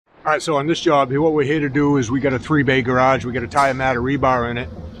All right, so on this job here, what we're here to do is we got a 3-bay garage. We got a tie mat of rebar in it,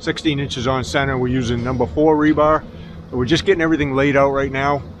 16 inches on center. We're using number 4 rebar. So we're just getting everything laid out right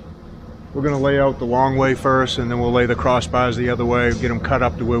now. We're going to lay out the long way first, and then we'll lay the crossbars the other way, get them cut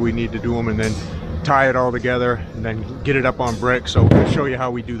up to where we need to do them, and then tie it all together, and then get it up on brick. So we'll show you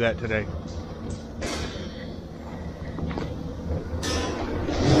how we do that today.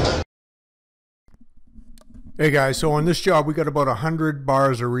 Hey guys, so on this job we got about 100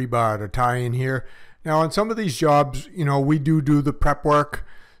 bars of rebar to tie in here. Now on some of these jobs, you know, we do the prep work.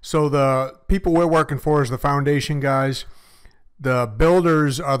 So the people we're working for is the foundation guys. The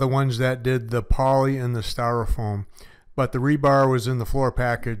builders are the ones that did the poly and the styrofoam. But the rebar was in the floor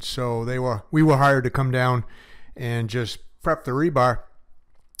package, so we were hired to come down and just prep the rebar.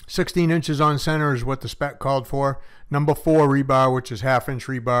 16 inches on center is what the spec called for. Number 4 rebar, which is 1/2 inch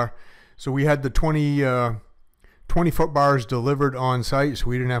rebar. So we had the 20-foot bars delivered on site, so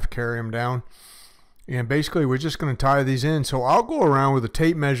we didn't have to carry them down. And basically we're just going to tie these in. So I'll go around with a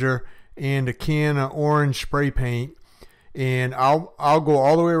tape measure and a can of orange spray paint, and I'll go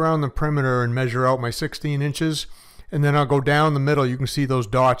all the way around the perimeter and measure out my 16 inches, and then I'll go down the middle. You can see those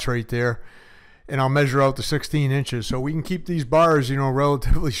dots right there, and I'll measure out the 16 inches so we can keep these bars, you know,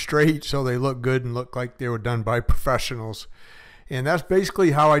 relatively straight so they look good and look like they were done by professionals. And that's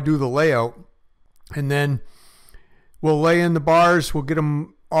basically how I do the layout. And then we'll lay in the bars. We'll get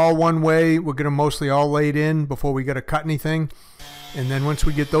them all one way. We'll get them mostly all laid in before we got to cut anything. And then once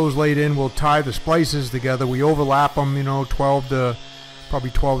we get those laid in, we'll tie the splices together. We overlap them, you know, 12 to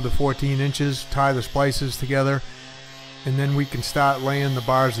 14 inches, tie the splices together. And then we can start laying the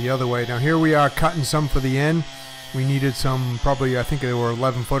bars the other way. Now here we are cutting some for the end. We needed some, probably, I think they were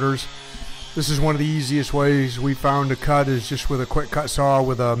 11 footers. This is one of the easiest ways we found to cut, is just with a quick cut saw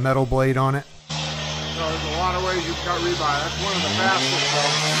with a metal blade on it. So there's a lot of ways you cut rebar. That's one of the fastest.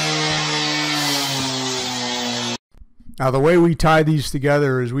 Now the way we tie these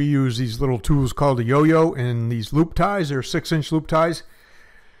together is we use these little tools called a yo-yo and these loop ties. They're 6-inch loop ties.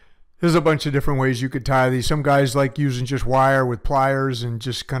 There's a bunch of different ways you could tie these. Some guys like using just wire with pliers and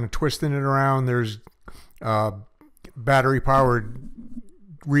just kind of twisting it around. There's battery powered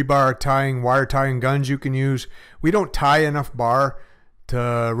rebar wire tying guns you can use. We don't tie enough bar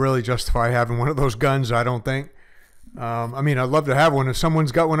to really justify having one of those guns, I don't think. I mean, I'd love to have one. If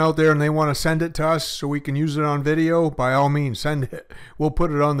someone's got one out there and they want to send it to us so we can use it on video, by all means, send it. We'll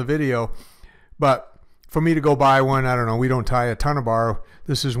put it on the video. But for me to go buy one, I don't know. We don't tie a ton of bar.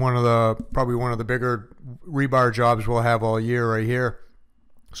 This is probably one of the bigger rebar jobs we'll have all year right here.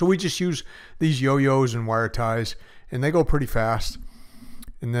 So we just use these yo-yos and wire ties, and they go pretty fast.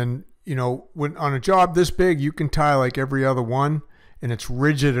 And then, you know, when on a job this big, you can tie like every other one, and it's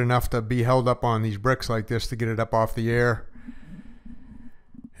rigid enough to be held up on these bricks like this to get it up off the air.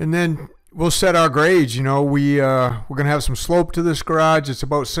 And then we'll set our grades. You know, we're going to have some slope to this garage. It's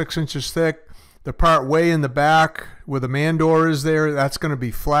about 6 inches thick. The part way in the back where the man door is there, that's going to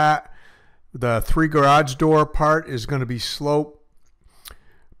be flat. The 3 garage door part is going to be sloped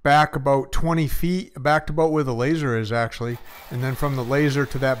back about 20 feet, back to about where the laser is actually. And then from the laser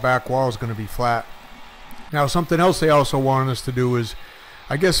to that back wall is going to be flat. Now something else they also wanted us to do is,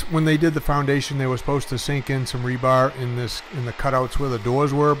 I guess when they did the foundation, they were supposed to sink in some rebar in the cutouts where the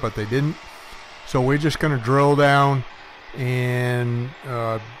doors were, but they didn't. So we're just going to drill down and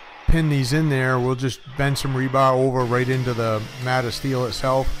pin these in there. We'll just bend some rebar over right into the mat of steel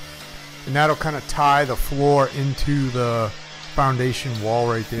itself, and that'll kind of tie the floor into the foundation wall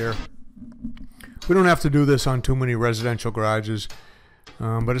right there. We don't have to do this on too many residential garages.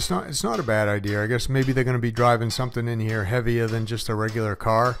 But it's not a bad idea. I guess maybe they're going to be driving something in here heavier than just a regular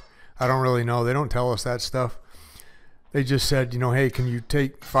car. I don't really know. They don't tell us that stuff. They just said, you know, hey, can you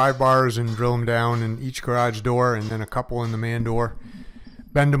take 5 bars and drill them down in each garage door and then a couple in the man door.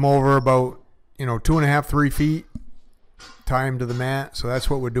 Bend them over about, you know, 2.5, 3 feet. Tie them to the mat. So that's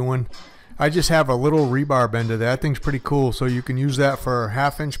what we're doing. I just have a little rebar bender there. That thing's pretty cool. So you can use that for a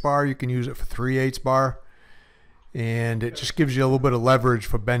 1/2 inch bar. You can use it for 3/8 bar. And it just gives you a little bit of leverage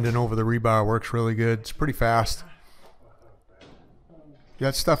for bending over the rebar. Works really good. It's pretty fast.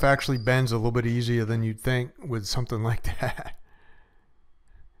 That stuff actually bends a little bit easier than you'd think with something like that.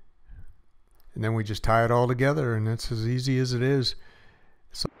 And then we just tie it all together, and it's as easy as it is.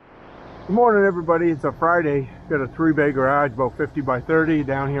 So good morning, everybody. It's a Friday. Got a 3-bay garage, about 50 by 30,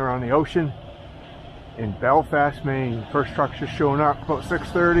 down here on the ocean in Belfast, Maine. First truck's just showing up about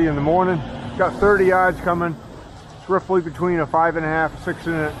 6:30 in the morning. Got 30 yards coming. It's roughly between a 5.5,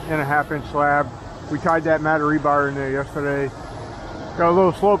 6.5 inch slab. We tied that mat of rebar in there yesterday. Got a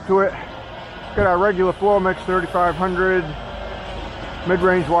little slope to it. Got our regular floor mix 3500.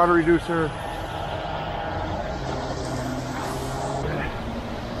 mid-range water reducer.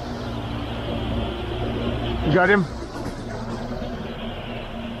 You got him?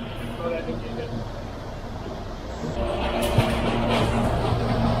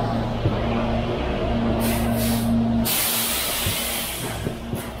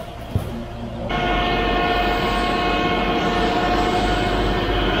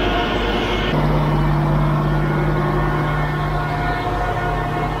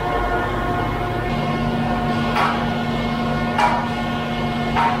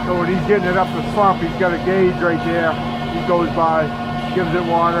 So when he's getting it up the slump, he's got a gauge right there. He goes by, gives it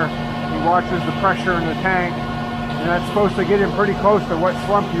water, he watches the pressure in the tank, and that's supposed to get him pretty close to what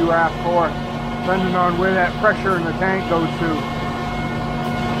slump you ask for, depending on where that pressure in the tank goes to.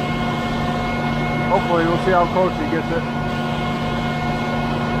 Hopefully we'll see how close he gets it.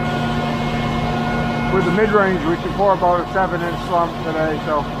 With the mid-range we can pour about a 7-inch slump today,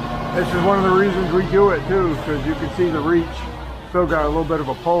 so this is one of the reasons we do it too, because you can see the reach. Still got a little bit of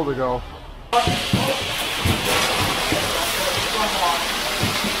a pull to go.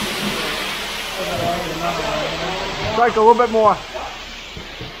 Like a little bit more.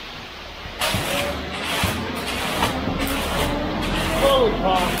 Slowly,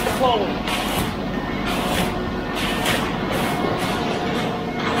 Tom, slowly.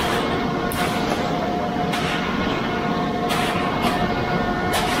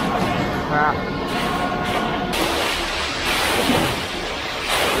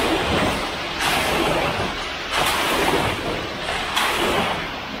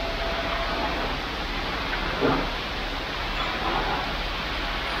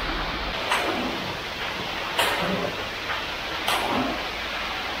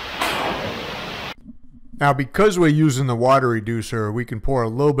 Now, because we're using the water reducer, we can pour a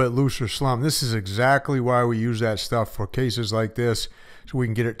little bit looser slump. This is exactly why we use that stuff for cases like this, so we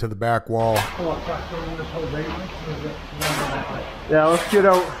can get it to the back wall. Yeah, let's get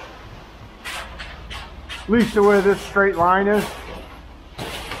out at least to where this straight line is.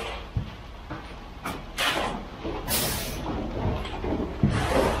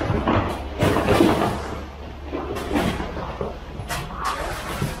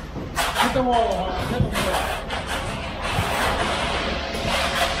 Hit the wall, hit the wall.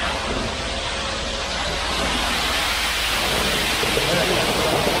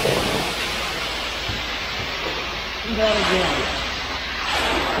 Do that again.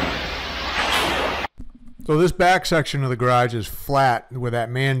 So this back section of the garage is flat where that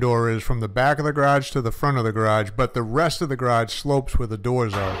man door is from the back of the garage to the front of the garage, but the rest of the garage slopes where the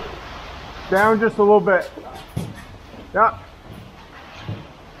doors are. Down just a little bit. Yeah.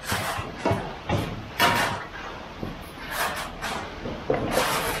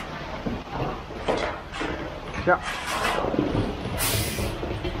 Yeah.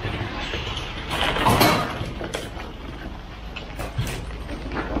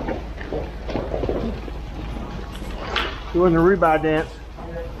 Doing the rebar dance.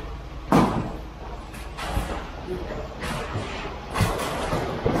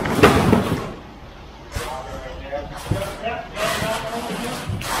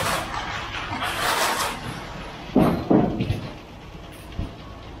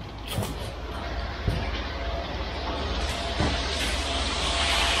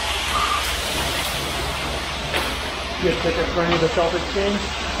 You get tickets for any of the Celtics games?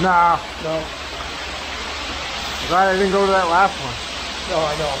 Nah. No. Glad I didn't go to that last one. No,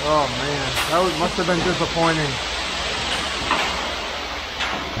 I know. Oh man, that must have been disappointing.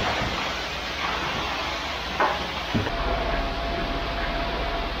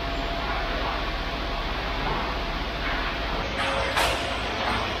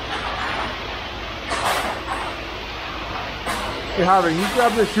 Hey Harvey, you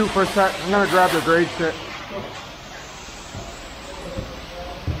grab this chute for a sec. I'm gonna grab the grade stick.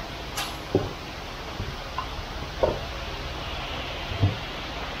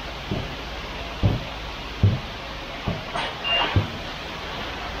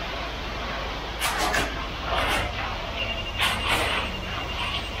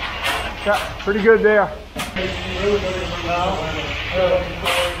 Yeah, pretty good there.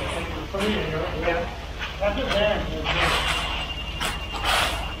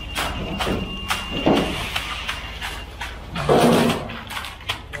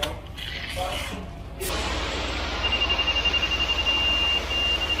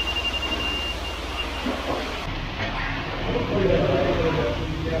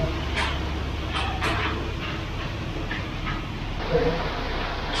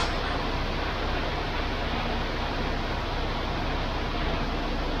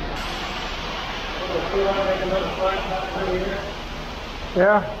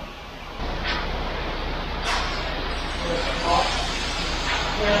 Yeah.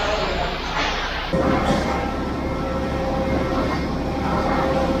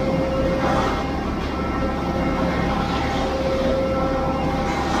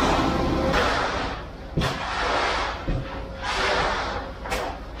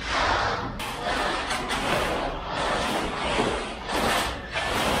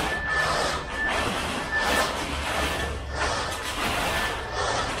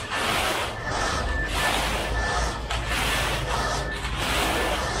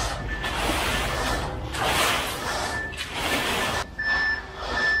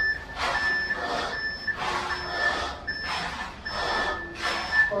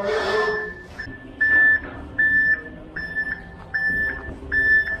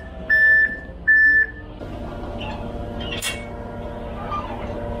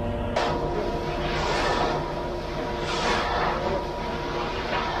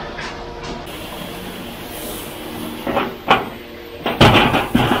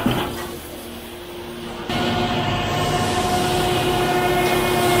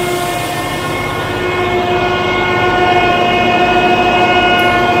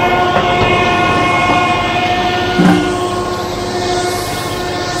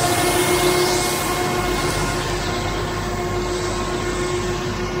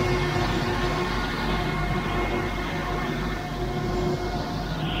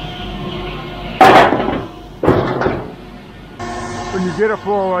 When you get a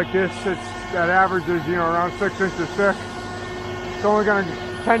floor like this, that averages, you know, around 6 inches thick. It's only going to,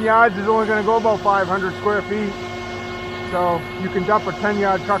 10 yards is only going to go about 500 square feet. So you can dump a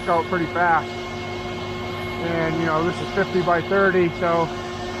 10-yard truck out pretty fast. And, you know, this is 50 by 30, so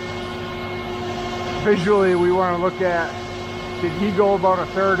visually we want to look at, did he go about a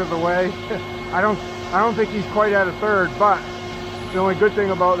third of the way? I don't think he's quite at a third, but the only good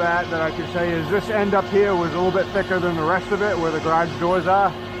thing about that I can say is this end up here was a little bit thicker than the rest of it where the garage doors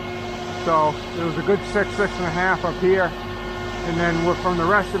are. So it was a good 6.5 up here. And then from the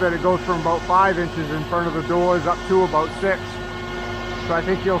rest of it, it goes from about 5 inches in front of the doors up to about 6. So I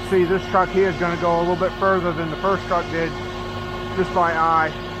think you'll see this truck here is going to go a little bit further than the first truck did, just by eye.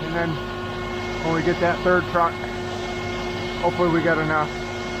 And then when we get that third truck, hopefully we got enough.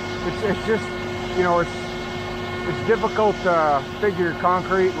 It's just, you know, it's difficult to figure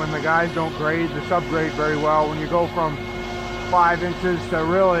concrete when the guys don't grade the subgrade very well. When you go from 5 inches to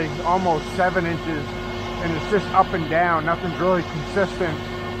really almost 7 inches, and it's just up and down, nothing's really consistent.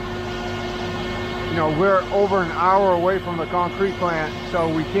 You know, we're over an hour away from the concrete plant, so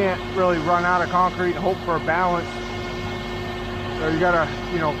we can't really run out of concrete and hope for a balance. So you gotta,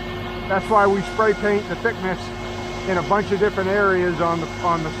 you know, that's why we spray paint the thickness in a bunch of different areas on the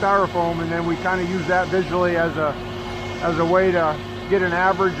styrofoam, and then we kind of use that visually as a way to get an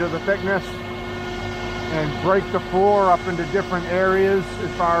average of the thickness and break the floor up into different areas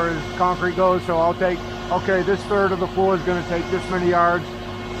as far as concrete goes. So I'll take, okay, this third of the floor is going to take this many yards,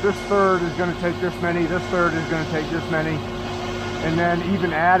 this third is going to take this many, this third is going to take this many, and then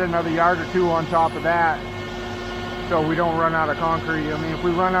even add another yard or two on top of that so we don't run out of concrete. I mean, if we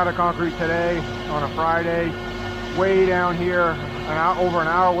run out of concrete today on a Friday, way down here, over an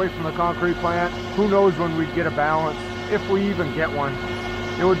hour away from the concrete plant, who knows when we'd get a balance, if we even get one.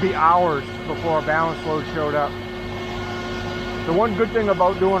 It would be hours before a balance load showed up. The one good thing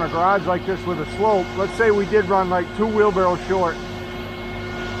about doing a garage like this with a slope, let's say we did run like 2 wheelbarrows short.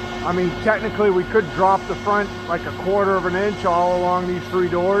 I mean, technically we could drop the front like 1/4 of an inch all along these 3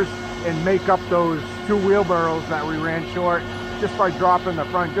 doors and make up those 2 wheelbarrows that we ran short just by dropping the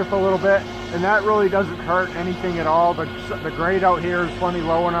front just a little bit. And that really doesn't hurt anything at all. The grade out here is plenty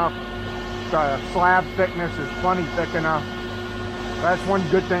low enough. The slab thickness is plenty thick enough. That's one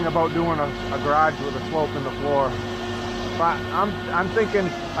good thing about doing a garage with a slope in the floor. But I'm thinking,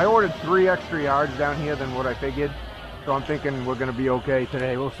 I ordered 3 extra yards down here than what I figured. So I'm thinking we're gonna be okay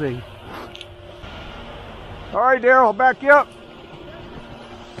today. We'll see. All right, Daryl, I'll back you up.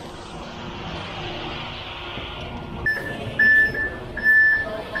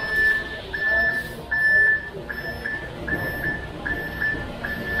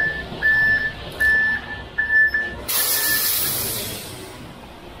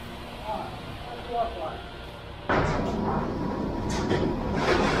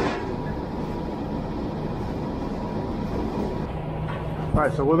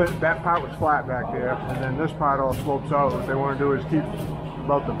 Alright, so with it, that part was flat back there, and then this part all slopes out. What they want to do is keep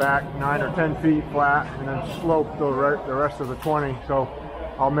about the back 9 or 10 feet flat, and then slope the rest of the 20. So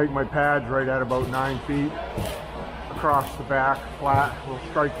I'll make my pads right at about 9 feet across the back, flat. We'll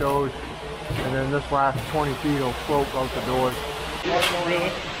strike those, and then this last 20 feet will slope out the doors.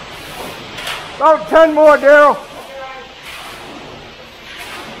 About 10 more, Daryl.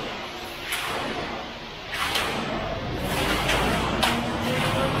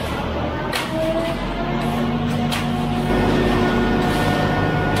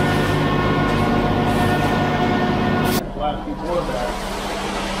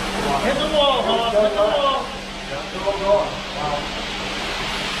 Hit the wall, Hawk. Hit the wall.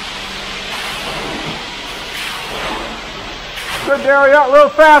 Good, Daryl. Yeah, a little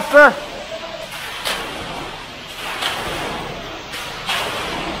faster.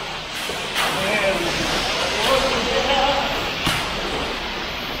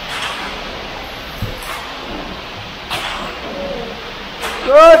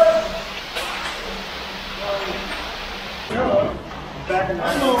 Good. Back in the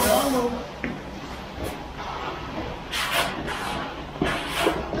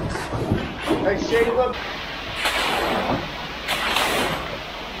Nice shade up.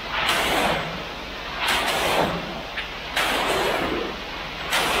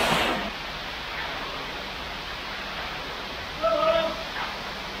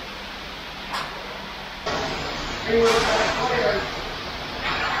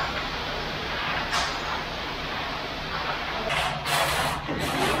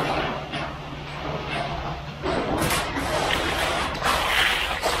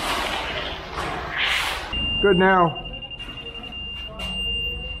 Good now.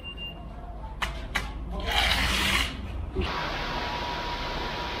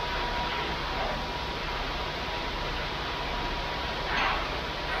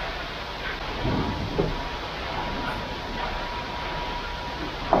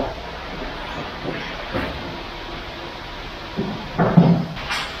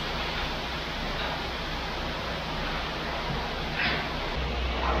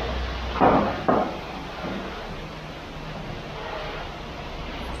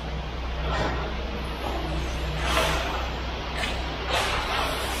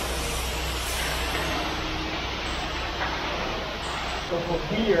 So from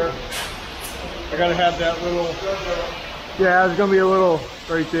here, I gotta have that little. Yeah, there's gonna be a little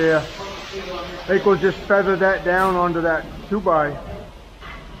right there. I think we'll just feather that down onto that 2x.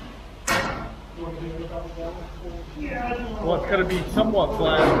 Well, it's gotta be somewhat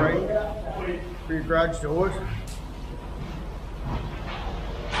flat, right? For your garage doors.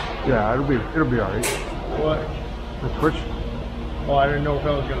 Yeah, it'll be all right. What? The switch. Oh, I didn't know if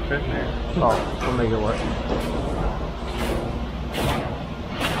that was gonna fit in there. Oh, we'll make it work.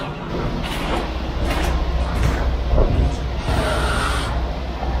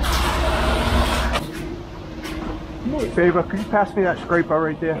 Favor, could you pass me that scraper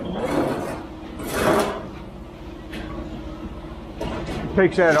right there?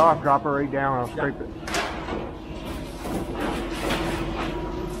 Takes that off, drop it right down, I'll scrape it.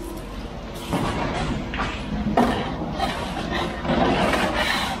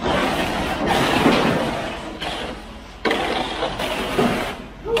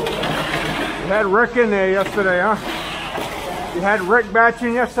 You had Rick in there yesterday, huh? You had Rick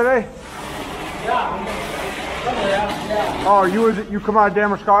batching yesterday? Yeah. Oh, you come out of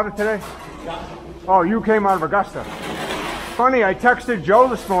Damascata today? Yeah. Oh, you came out of Augusta. Funny, I texted Joe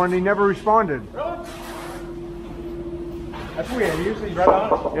this morning, he never responded. Really? That's weird. Usually he's right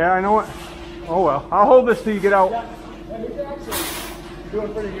on. Yeah, I know it. Oh well, I'll hold this till you get out. Yeah, he's actually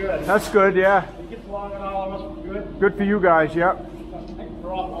doing pretty good. That's good, yeah. He gets along and all of us good. Good for you guys, yep. I can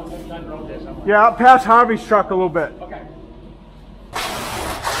throw off one time road there somewhere. Yeah, I'll pass Harvey's truck a little bit. Okay.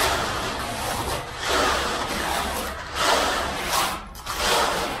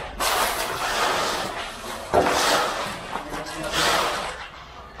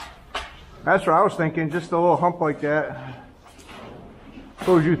 That's what I was thinking, just a little hump like that.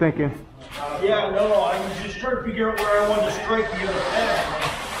 What was you thinking? Yeah, no, I was just trying to figure out where I wanted to strike the other pad.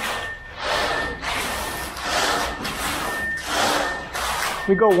 Let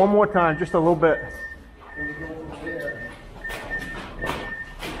me go one more time, just a little bit.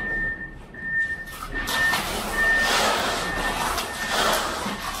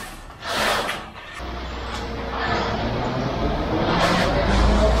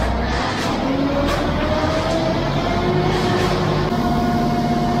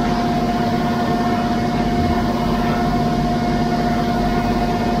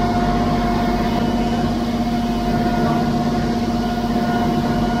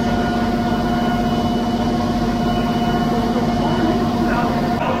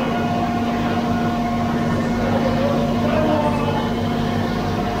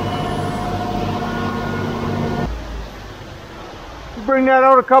 Bring that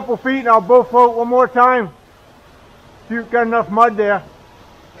out a couple feet and I'll blow float one more time. You've got enough mud there.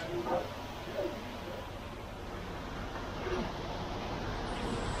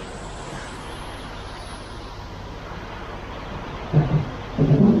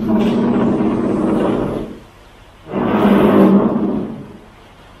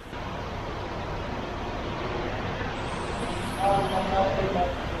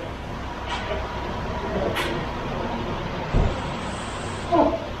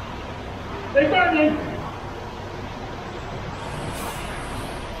 They got me.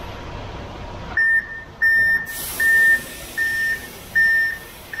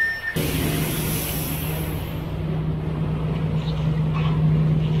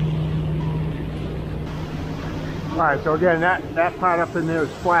 Alright, so again, that part up in there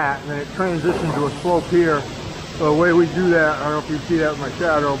is flat, and then it transitions to a slope here. So the way we do that, I don't know if you see that with my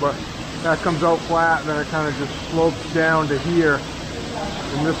shadow, but that comes out flat, and then it kind of just slopes down to here,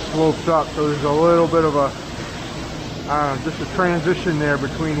 and this slopes up. So there's a little bit of a, just a transition there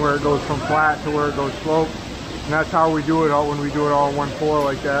between where it goes from flat to where it goes slope. And that's how we do it all when we do it all in 1/4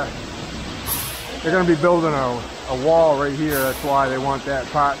 like that. They're going to be building a wall right here. That's why they want that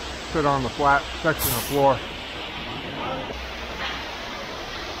part to sit on the flat section of floor.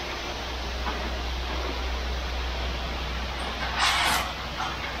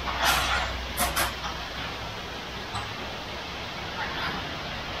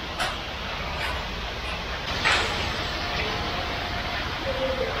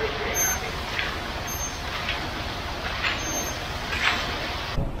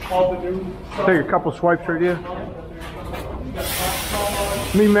 Take a couple swipes right here.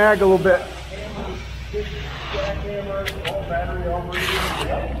 Let me mag a little bit.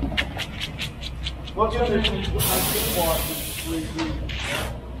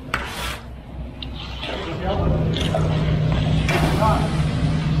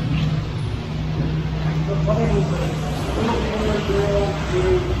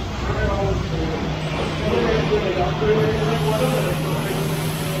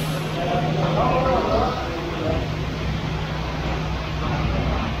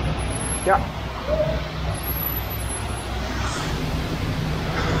 Yeah.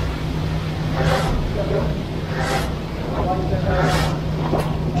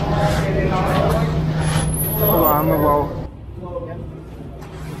 Hold on, I'm low.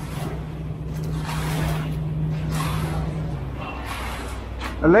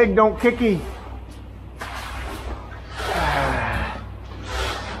 The leg don't kicky.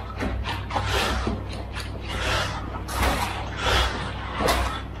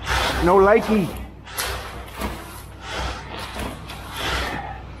 No likey.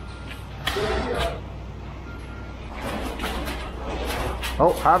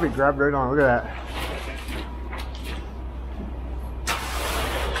 Oh, Harvey grabbed right on. Look at that.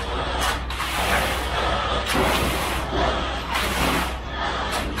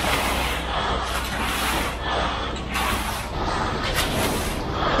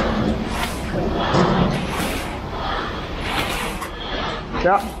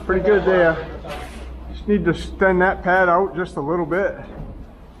 Yeah, pretty good there. Just need to extend that pad out just a little bit.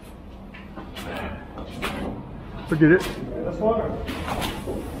 Forget it. That's water.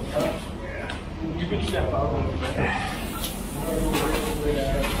 You can step out a little bit.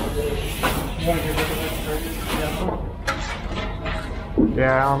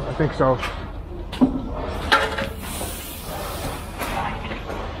 Yeah, I think so.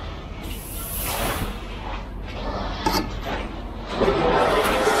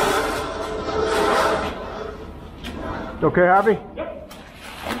 Okay, Abby? Yep.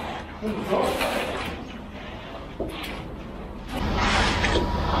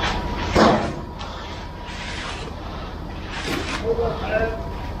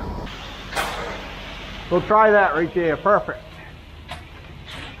 We'll try that right there. Perfect.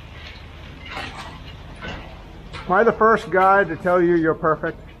 Am I the first guy to tell you you're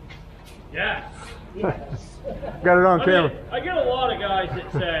perfect? Yes. Yes. Got it on camera. I get a lot of guys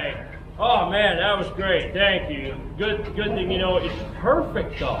that say, "Oh man, that was great. Thank you. Good thing you know it's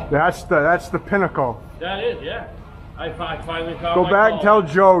perfect though." That's the pinnacle. That is, yeah. I finally found. Go my back and tell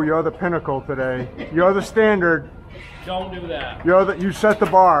calling. Joe you're the pinnacle today. You're the standard. Don't do that. You set the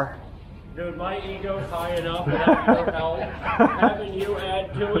bar. Dude, my ego's high enough without your help. Having you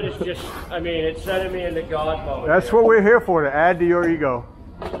add to it is just, I mean, it's sending me into God mode. That's what we're here for, to add to your ego.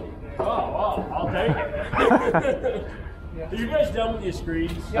 Oh, well, I'll take it. Are you guys done with your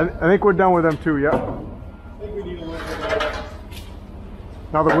screeds? I think we're done with them too, yeah. I think we need a little bit of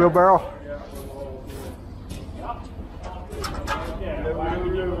Another wheelbarrow? yeah, we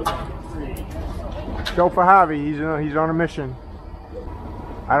do with the screed. Go for Javi, he's on a mission.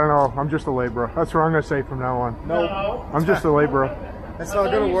 I don't know. I'm just a laborer. That's what I'm going to say from now on. No. I'm just a laborer. That's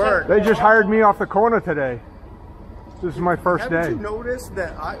not gonna work. They just hired me off the corner today. This is my first day. Haven't you noticed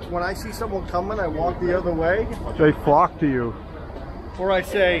that when I see someone coming, I walk the other way? They flock to you. Or I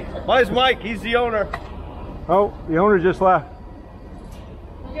say, "Where's Mike? He's the owner." Oh, the owner just left.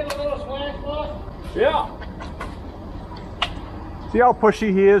 You get a little swag, boss? Yeah. See how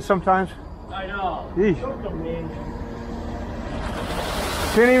pushy he is sometimes? I know. Yeesh. Look at me.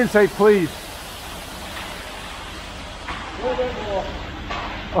 Can't even say please. A little bit more.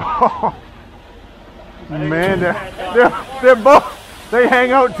 Oh, man, they're both, they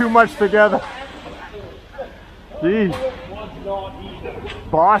hang out too much together. Jeez, One's not either.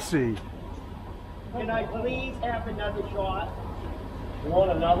 bossy. Can I please have another shot? You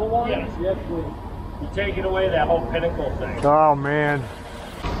want another one? Yes, yes, please. You taking away that whole pinnacle thing. Oh, man.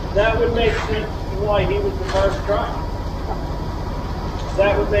 That would make sense why he was the first truck.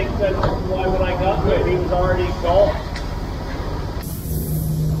 That would make sense why when I got there, he was already gone.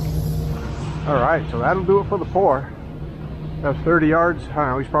 All right, so that'll do it for the pour. That's 30 yards. I don't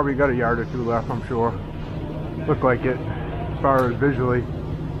know, he's probably got a yard or two left, I'm sure. Look like it, as far as visually.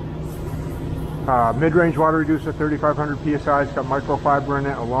 Mid-range water reducer, 3,500 PSI. It's got microfiber in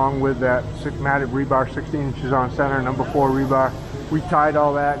it, along with that matted rebar, 16 inches on center, number 4 rebar. We tied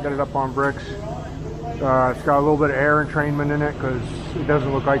all that, got it up on bricks. It's got a little bit of air entrainment in it because it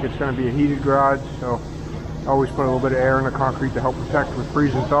doesn't look like it's going to be a heated garage. So always put a little bit of air in the concrete to help protect with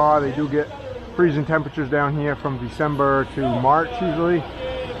freeze and thaw. They do get freezing temperatures down here from December to March usually,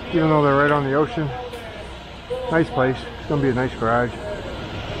 even though they're right on the ocean. Nice place. It's going to be a nice garage.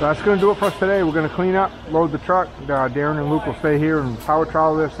 So that's going to do it for us today. We're going to clean up, load the truck. Darren and Luke will stay here and power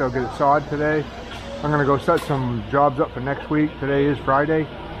trowel this. They'll get it sawed today. I'm going to go set some jobs up for next week. Today is Friday.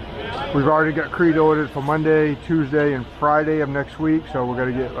 We've already got Screed ordered for Monday, Tuesday, and Friday of next week. So we're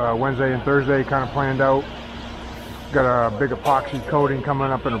going to get Wednesday and Thursday kind of planned out. Got a big epoxy coating coming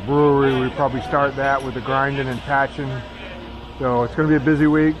up in a brewery. We probably start that with the grinding and patching. So it's going to be a busy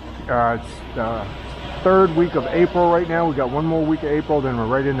week. It's the 3rd week of April right now. We got one more week of April, then we're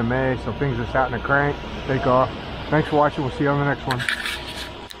right into May. So things are starting to crank, take off. Thanks for watching. We'll see you on the next one.